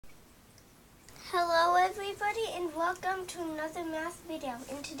everybody, and welcome to another math video.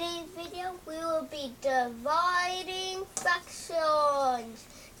 In today's video we will be dividing fractions.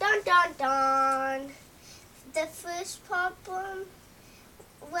 Dun dun dun. The first problem,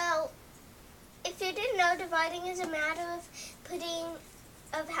 well, if you didn't know, dividing is a matter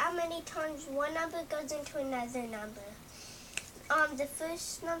of how many times one number goes into another number. The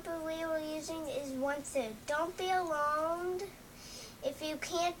first number we were using is 1/3. Don't be alarmed. If you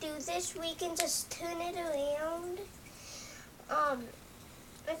can't do this, we can just turn it around. I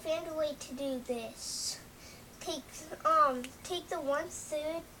found a way to do this. Take the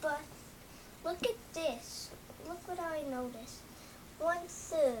 1/3, but look at this. Look what I noticed.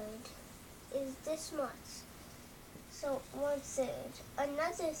 1/3 is this much. So 1/3.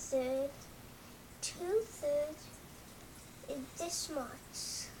 Another third, 2/3 is this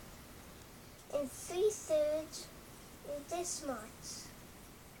much. And 3/3 is this much.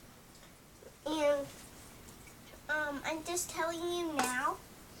 And I'm just telling you now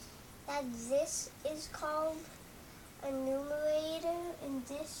that this is called a numerator and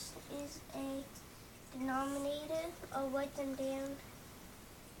this is a denominator. I'll write them down.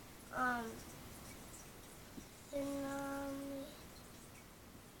 Denominator,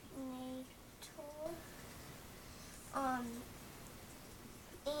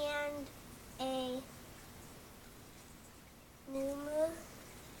 and a numerator.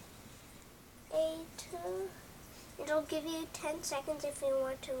 It'll give you 10 seconds if you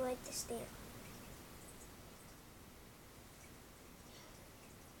want to write this down.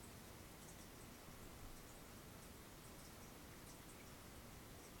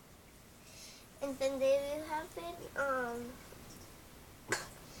 And then there you have it.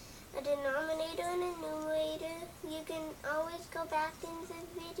 A denominator and a numerator. You can always go back in the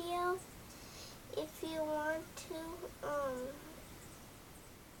video if you want to.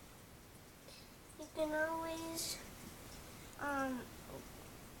 You can always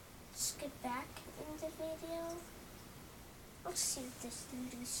skip back in the video. I'll save this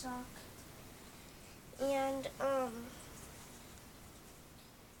doo-doo sock. And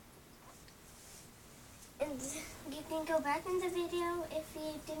you can go back in the video if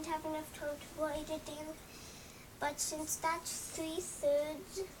you didn't have enough time to write it down. But since that's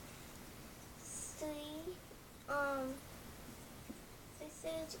 3/3,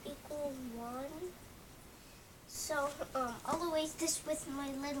 3/3 equal 1. So I'll erase this with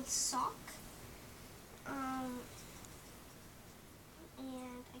my little sock. And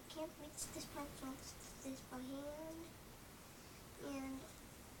I can't reach this pencil, this by hand. And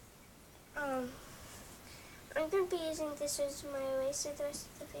I'm going to be using this as my eraser the rest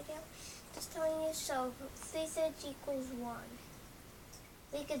of the video. Just telling you, so 3/3 equals 1.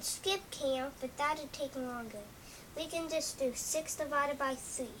 We could skip count, but that'd take longer. We can just do 6 divided by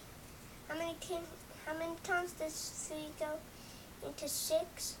 3. How many times does 3 go into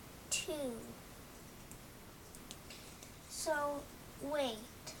 6? 2. So, wait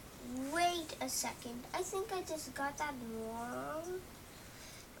a second. I think I just got that wrong.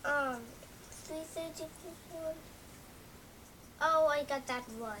 3/3 equals 1. Oh, I got that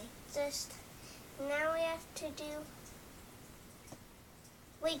right. Just, now we have to do,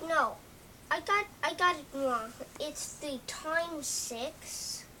 wait, no. I got it wrong. It's 3 times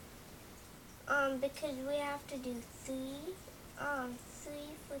 6. Because we have to do 3 for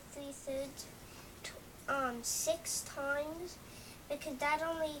 3/3, 6 times, because that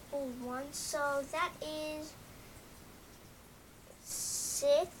only equals 1. So that is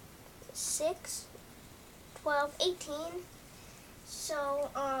 6, 12, 18. So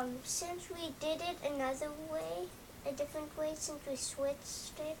since we did it another way, a different way, since we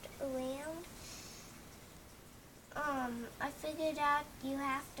switched it around, I figured out you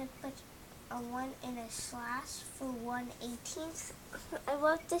have to put a 1 in a slash for 1/18. I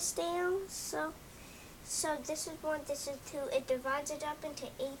wrote this down, so this is 1, this is 2. It divides it up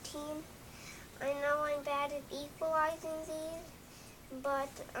into 18. I know I'm bad at equalizing these, but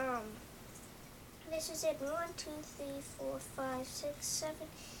this is it. 1, 2, 3, 4, 5, 6, 7,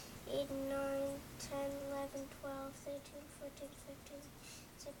 8, 9, 10, 11, 12, 13, 14, 15,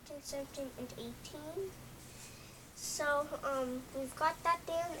 16, 17, and 18. So we've got that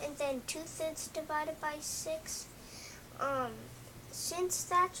down, and then 2/3 divided by 6. Since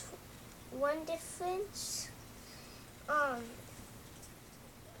that's one difference,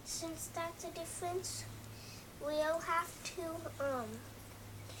 since that's a difference, we'll have to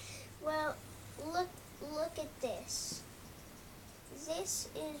well, look at this. This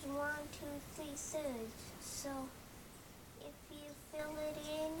is 1, 2, 3/3. So if you fill it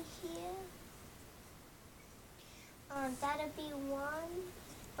in here, that'd be 1,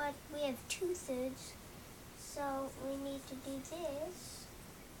 but we have 2/3, So we need to do this,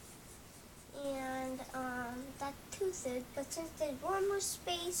 and that's 2/3. But since there's one more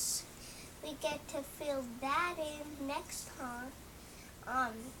space, we get to fill that in next time.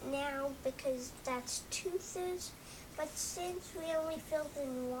 Now because that's 2/3. But since we only filled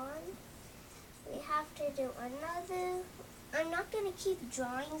in one, we have to do another. I'm not gonna keep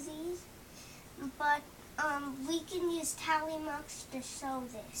drawing these, but we can use tally marks to show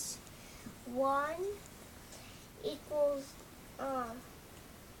this. 1 equals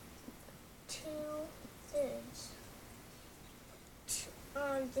 2/3.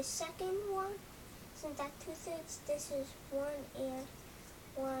 The second one, since that's 2/3, this is 1 and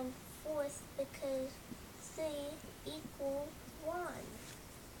 1/4 because 3 equals 1.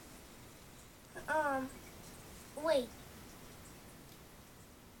 Wait.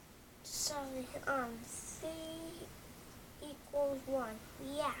 Sorry, 3 equals 1.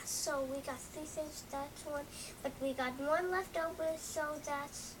 Yeah, so we got 3/3, that's 1. But we got 1 left over, so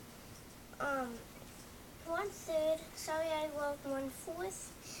that's 1/3. Sorry, I wrote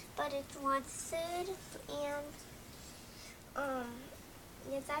 1/4, but it's 1/3, and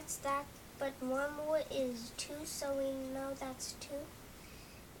yeah, that's that. But 1 more is 2, so we know that's 2.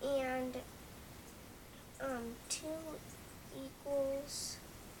 And 2 equals.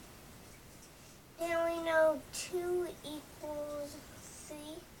 Now we know 2 equals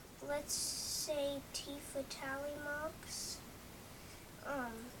 3. Let's say T for tally marks.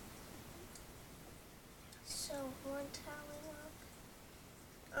 So 1 tally mark.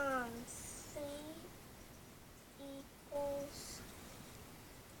 3 equals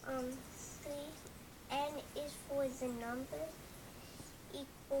 3. N is for the number.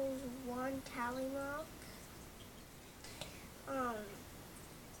 Equals 1 tally mark.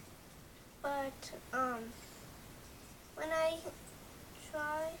 But when I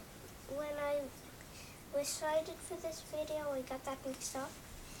recited for this video, I got that mixed up.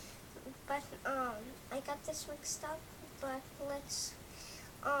 But I got this mixed up. But let's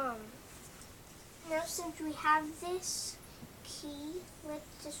now since we have this key,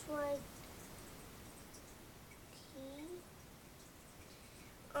 let's just write key.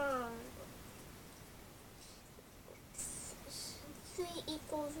 3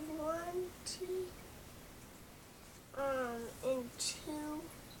 equals 1 T. And 2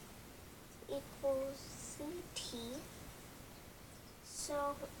 equals 3T.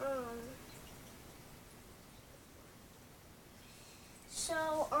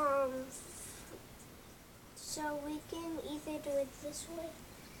 So we can either do it this way.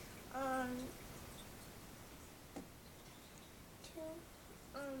 2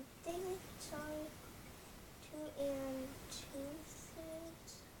 sorry. 2 and 2/3.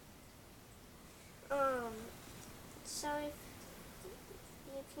 Sorry if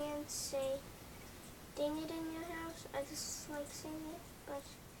you can't say dang it in your house. I just like saying it, but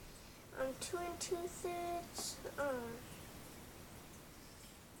 2 and 2/3.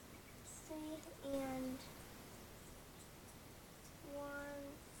 3 and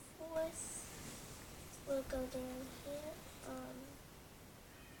 1/4 will go down here.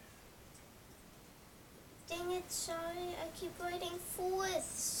 Dang it, sorry, I keep writing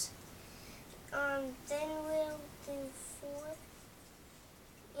 4ths. Then we'll do 4.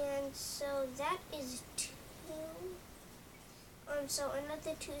 And so that is 2. So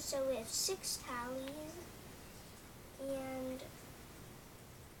another 2, so we have 6 tallies. And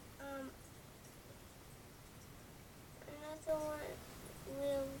another one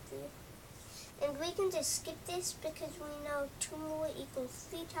will do. And we can just skip this because we know 2 more equals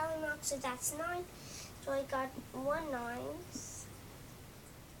 3 tally marks, so that's 9. So I got 1/9.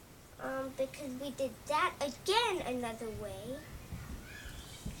 Because we did that again another way.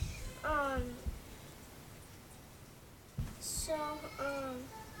 Why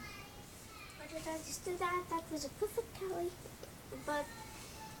did I just do that? That was a perfect tally. But,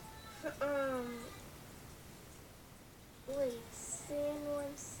 wait, 3 and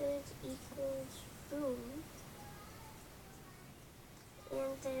 1/3 equals boom.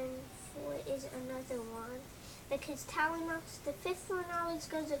 And then 4 is another one. Because tally marks, the 5th one always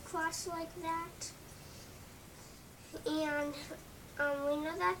goes across like that. And we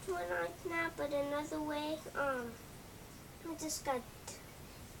know that's one like that, but another way, we just got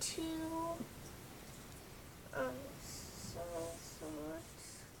 2.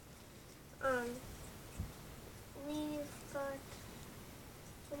 We've got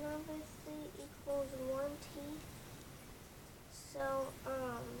the number 3 equals 1T.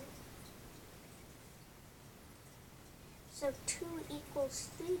 So 2 equals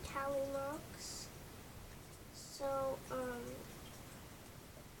 3 tally marks. So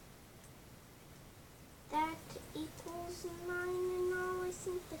that using mine and all, I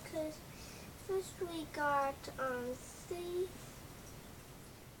think, because first we got 3.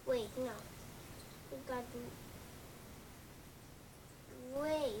 Wait, no. We got.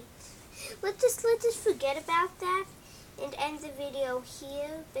 Wait. Let's just forget about that and end the video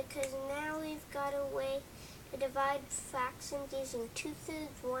here, because now we've got a way to divide fractions using 2/3,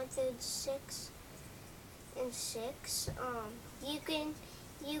 1/3, 6, and 6. You can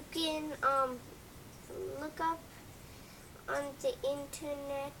look up on the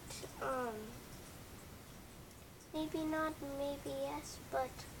internet. Maybe not, maybe yes,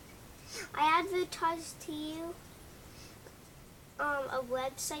 but I advertised to you a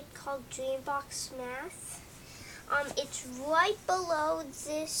website called Dreambox Math. It's right below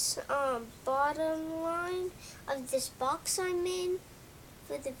this bottom line of this box I'm in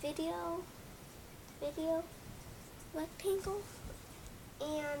for the video rectangle,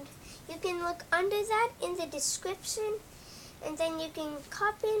 and you can look under that in the description, and then you can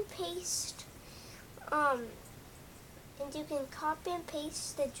copy and paste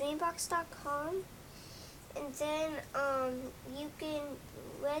the dreambox.com, and then you can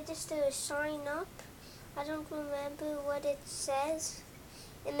register or sign up. I don't remember what it says,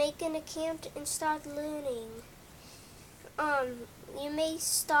 and make an account and start learning. You may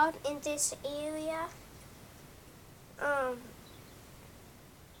start in this area.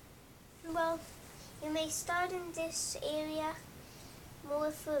 Well, you may start in this area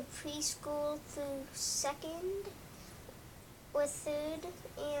more for preschool through 2nd or 3rd,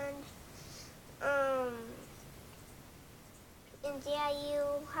 and yeah, you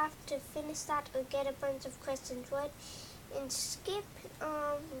have to finish that or get a bunch of questions right, and skip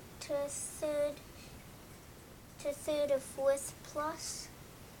to 3rd or 4th plus,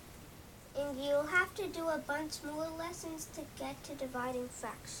 and you'll have to do a bunch more lessons to get to dividing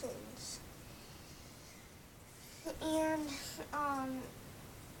fractions. And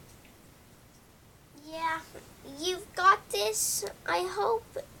yeah, you've got this, I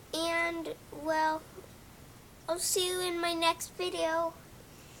hope, and well, I'll see you in my next video.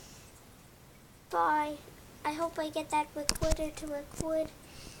 Bye. I hope I get that recorder to record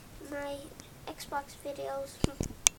my Xbox videos.